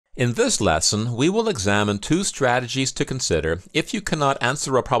In this lesson, we will examine two strategies to consider if you cannot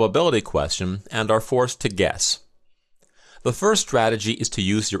answer a probability question and are forced to guess. The first strategy is to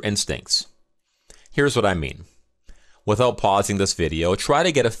use your instincts. Here's what I mean. Without pausing this video, try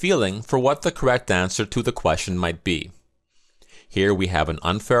to get a feeling for what the correct answer to the question might be. Here we have an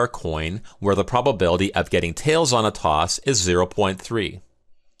unfair coin where the probability of getting tails on a toss is 0.3.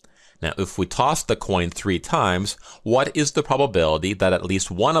 Now, if we toss the coin 3 times, what is the probability that at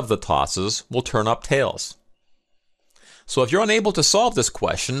least one of the tosses will turn up tails? So if you're unable to solve this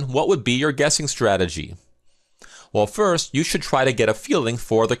question, what would be your guessing strategy? Well, first, you should try to get a feeling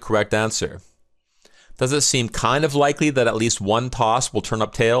for the correct answer. Does it seem kind of likely that at least one toss will turn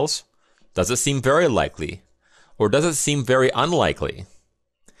up tails? Does it seem very likely? Or does it seem very unlikely?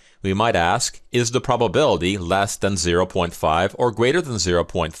 We might ask, is the probability less than 0.5 or greater than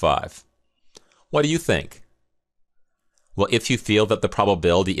 0.5? What do you think? Well, if you feel that the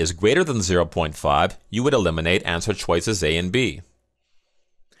probability is greater than 0.5, you would eliminate answer choices A and B.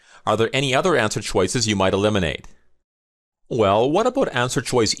 Are there any other answer choices you might eliminate? Well, what about answer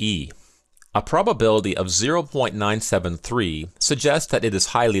choice E? A probability of 0.973 suggests that it is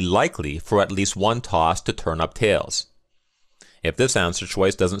highly likely for at least one toss to turn up tails. If this answer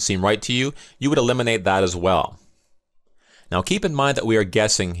choice doesn't seem right to you, you would eliminate that as well. Now keep in mind that we are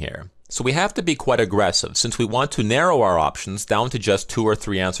guessing here, so we have to be quite aggressive since we want to narrow our options down to just 2 or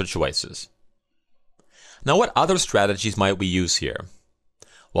 3 answer choices. Now what other strategies might we use here?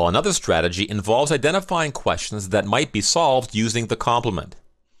 Well, another strategy involves identifying questions that might be solved using the complement.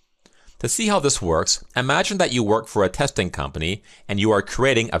 To see how this works, imagine that you work for a testing company and you are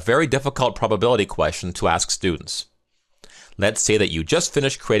creating a very difficult probability question to ask students. Let's say that you just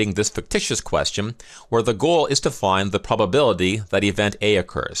finished creating this fictitious question where the goal is to find the probability that event A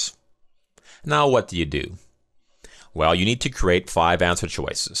occurs. Now what do you do? Well, you need to create 5 answer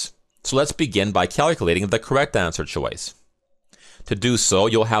choices. So let's begin by calculating the correct answer choice. To do so,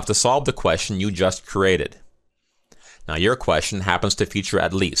 you'll have to solve the question you just created. Now your question happens to feature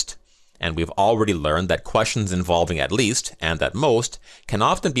at least, and we've already learned that questions involving at least and at most can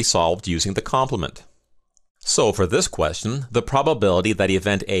often be solved using the complement. So for this question, the probability that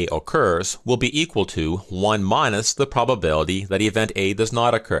event A occurs will be equal to 1 minus the probability that event A does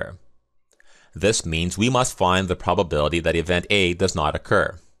not occur. This means we must find the probability that event A does not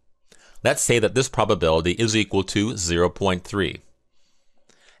occur. Let's say that this probability is equal to 0.3.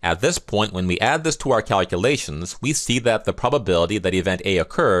 At this point, when we add this to our calculations, we see that the probability that event A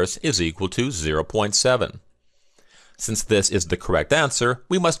occurs is equal to 0.7. Since this is the correct answer,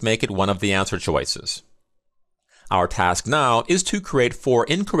 we must make it one of the answer choices. Our task now is to create 4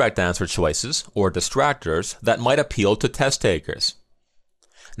 incorrect answer choices, or distractors, that might appeal to test takers.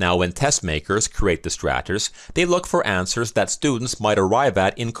 Now, when test makers create distractors, they look for answers that students might arrive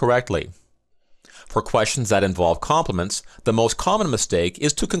at incorrectly. For questions that involve complements, the most common mistake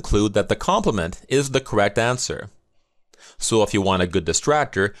is to conclude that the complement is the correct answer. So if you want a good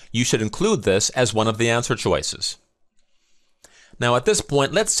distractor, you should include this as one of the answer choices. Now at this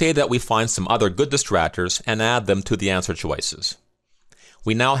point, let's say that we find some other good distractors and add them to the answer choices.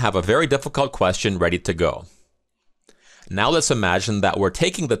 We now have a very difficult question ready to go. Now let's imagine that we're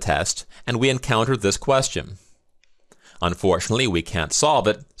taking the test and we encounter this question. Unfortunately, we can't solve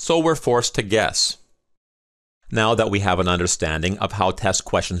it, so we're forced to guess. Now that we have an understanding of how test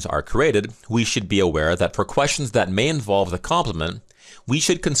questions are created, we should be aware that for questions that may involve the complement, we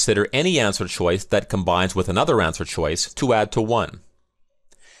should consider any answer choice that combines with another answer choice to add to 1.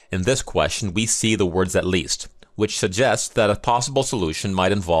 In this question, we see the words at least, which suggests that a possible solution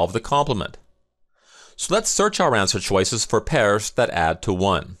might involve the complement. So let's search our answer choices for pairs that add to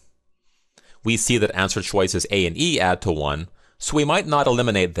 1. We see that answer choices A and E add to 1, so we might not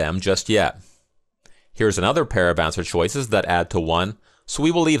eliminate them just yet. Here's another pair of answer choices that add to 1, so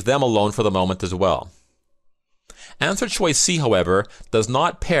we will leave them alone for the moment as well. Answer choice C, however, does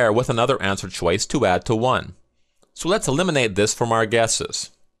not pair with another answer choice to add to 1. So let's eliminate this from our guesses.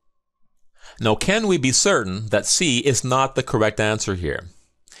 Now, can we be certain that C is not the correct answer here?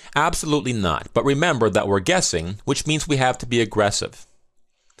 Absolutely not, but remember that we're guessing, which means we have to be aggressive.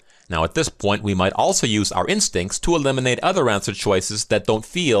 Now at this point, we might also use our instincts to eliminate other answer choices that don't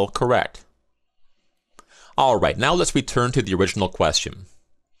feel correct. Alright, now let's return to the original question.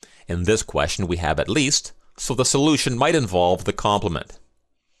 In this question we have at least, so the solution might involve the complement.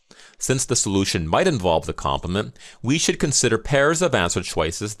 Since the solution might involve the complement, we should consider pairs of answer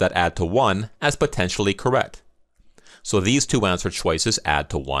choices that add to 1 as potentially correct. So these 2 answer choices add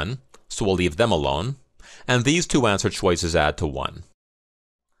to 1, so we'll leave them alone, and these 2 answer choices add to 1.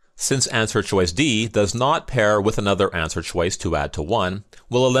 Since answer choice D does not pair with another answer choice to add to 1,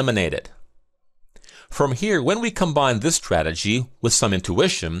 we'll eliminate it. From here, when we combine this strategy with some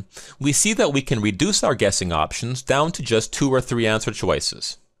intuition, we see that we can reduce our guessing options down to just 2 or 3 answer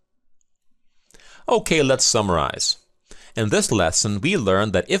choices. Okay, let's summarize. In this lesson, we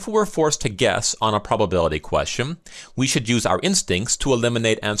learned that if we're forced to guess on a probability question, we should use our instincts to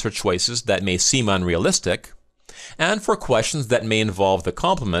eliminate answer choices that may seem unrealistic, and for questions that may involve the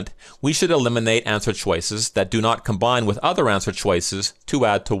complement, we should eliminate answer choices that do not combine with other answer choices to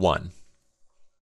add to 1.